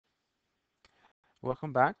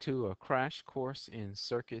Welcome back to a crash course in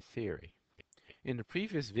circuit theory. In the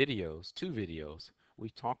previous videos, two videos,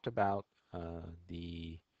 we talked about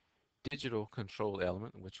the digital control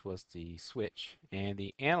element, which was the switch, and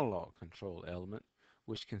the analog control element,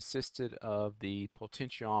 which consisted of the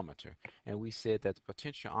potentiometer. And we said that the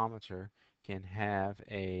potentiometer can have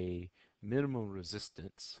a minimum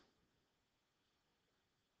resistance,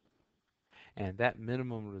 and that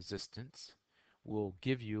minimum resistance will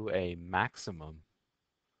give you a maximum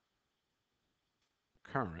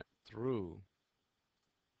current through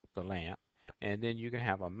the lamp, and then you can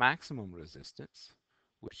have a maximum resistance,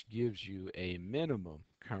 which gives you a minimum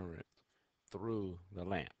current through the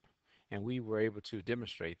lamp. And we were able to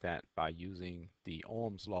demonstrate that by using the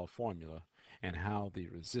Ohm's law formula and how the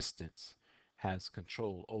resistance has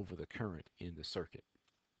control over the current in the circuit.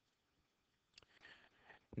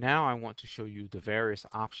 Now I want to show you the various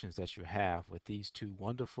options that you have with these two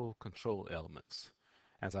wonderful control elements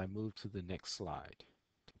as I move to the next slide.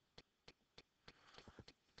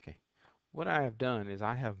 Okay. What I have done is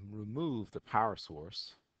I have removed the power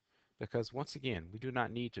source because once again, we do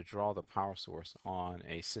not need to draw the power source on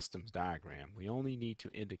a systems diagram. We only need to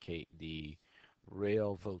indicate the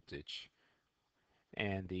rail voltage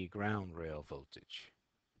and the ground rail voltage.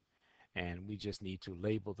 And we just need to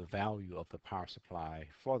label the value of the power supply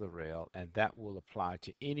for the rail, and that will apply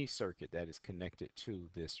to any circuit that is connected to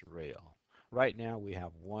this rail. Right now we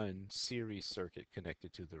have one series circuit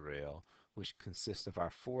connected to the rail, which consists of our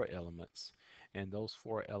four elements, and those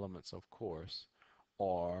four elements, of course,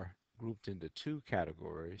 are grouped into two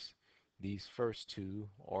categories. These first two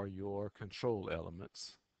are your control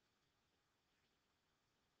elements,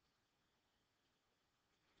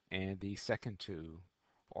 and the second two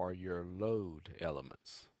are your load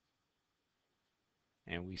elements.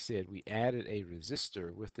 And we said we added a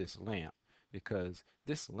resistor with this lamp because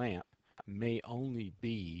this lamp may only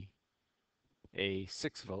be a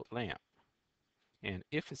 6-volt lamp. And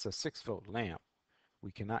if it's a 6-volt lamp,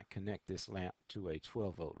 we cannot connect this lamp to a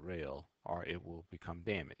 12-volt rail or it will become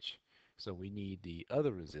damaged. So we need the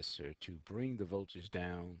other resistor to bring the voltage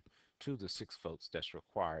down to the 6 volts that's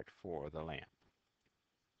required for the lamp.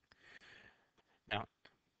 Now,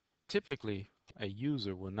 typically, a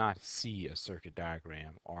user will not see a circuit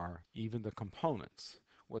diagram or even the components.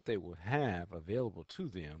 What they will have available to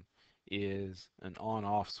them is an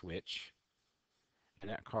on-off switch, and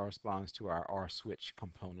that corresponds to our R switch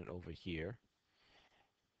component over here.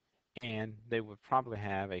 And they would probably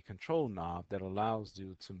have a control knob that allows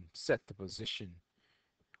you to set the position,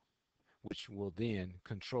 which will then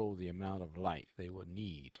control the amount of light they will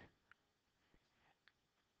need.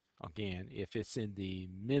 Again, if it's in the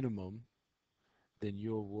minimum, then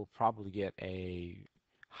you will probably get a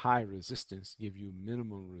high resistance, give you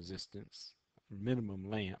minimum resistance, minimum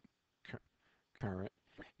lamp current,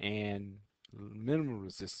 and minimum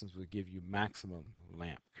resistance will give you maximum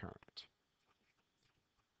lamp current.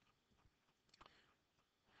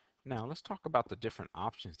 Now let's talk about the different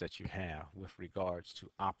options that you have with regards to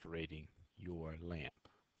operating your lamp.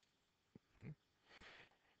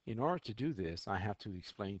 In order to do this, I have to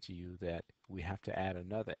explain to you that we have to add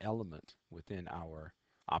another element within our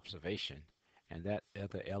observation, and that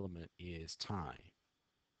other element is time.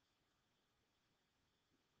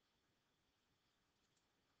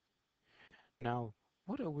 Now,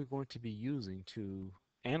 what are we going to be using to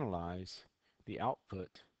analyze the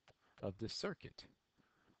output of this circuit?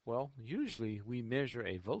 Well, usually we measure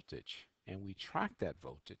a voltage and we track that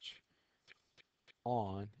voltage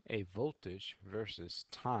on a voltage versus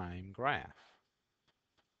time graph.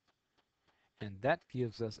 And that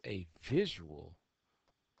gives us a visual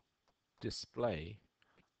display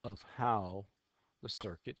of how the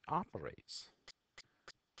circuit operates.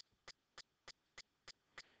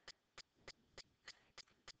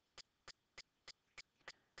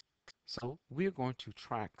 So we're going to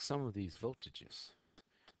track some of these voltages.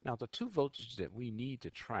 Now the two voltages that we need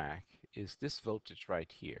to track is this voltage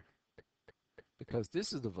right here, because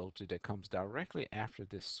this is the voltage that comes directly after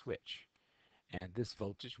this switch. And this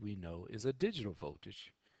voltage we know is a digital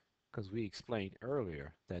voltage because we explained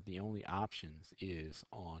earlier that the only options is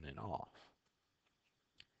on and off.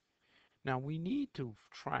 Now we need to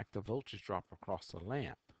track the voltage drop across the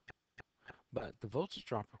lamp, but the voltage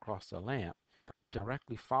drop across the lamp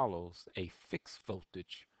directly follows a fixed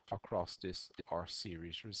voltage across this R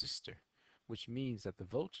series resistor, which means that the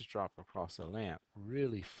voltage drop across the lamp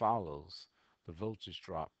really follows the voltage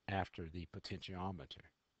drop after the potentiometer.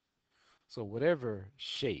 So whatever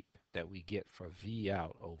shape that we get for V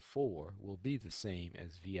out 04 will be the same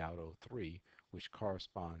as V out 03, which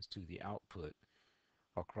corresponds to the output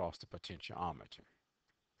across the potentiometer.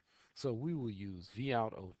 So we will use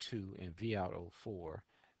Vout02 and Vout04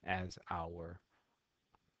 as our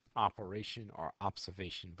operation or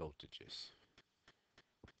observation voltages.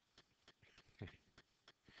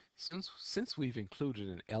 Since we've included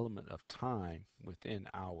an element of time within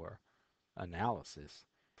our analysis,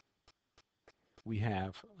 we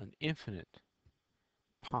have an infinite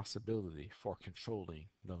possibility for controlling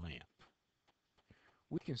the lamp.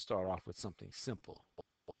 We can start off with something simple.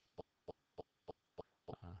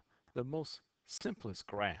 Uh, the most simplest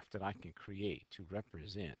graph that I can create to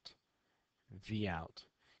represent V out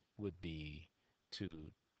would be to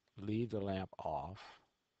leave the lamp off,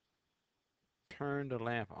 turn the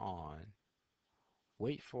lamp on,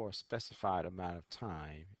 wait for a specified amount of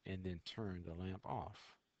time, and then turn the lamp off.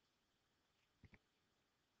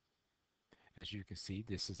 As you can see,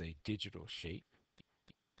 this is a digital shape,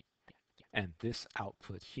 and this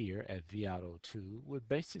output here at Vout02 would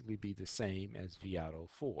basically be the same as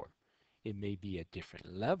Vout04. It may be at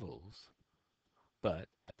different levels, but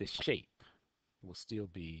the shape will still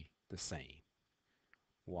be the same.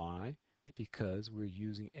 Why? Because we're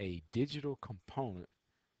using a digital component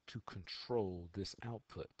to control this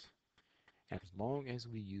output. As long as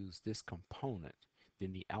we use this component,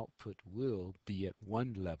 then the output will be at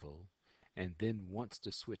one level, and then once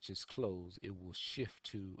the switch is closed, it will shift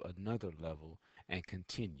to another level and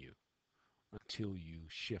continue until you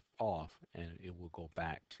shift off, and it will go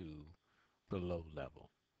back to the low level.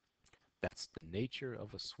 That's the nature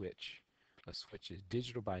of a switch. A switch is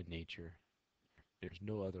digital by nature. There's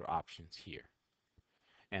no other options here.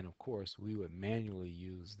 And of course, we would manually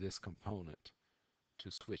use this component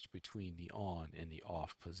to switch between the on and the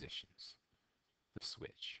off positions, the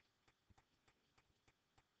switch.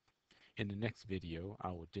 In the next video, I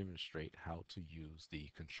will demonstrate how to use the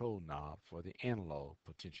control knob for the analog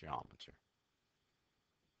potentiometer.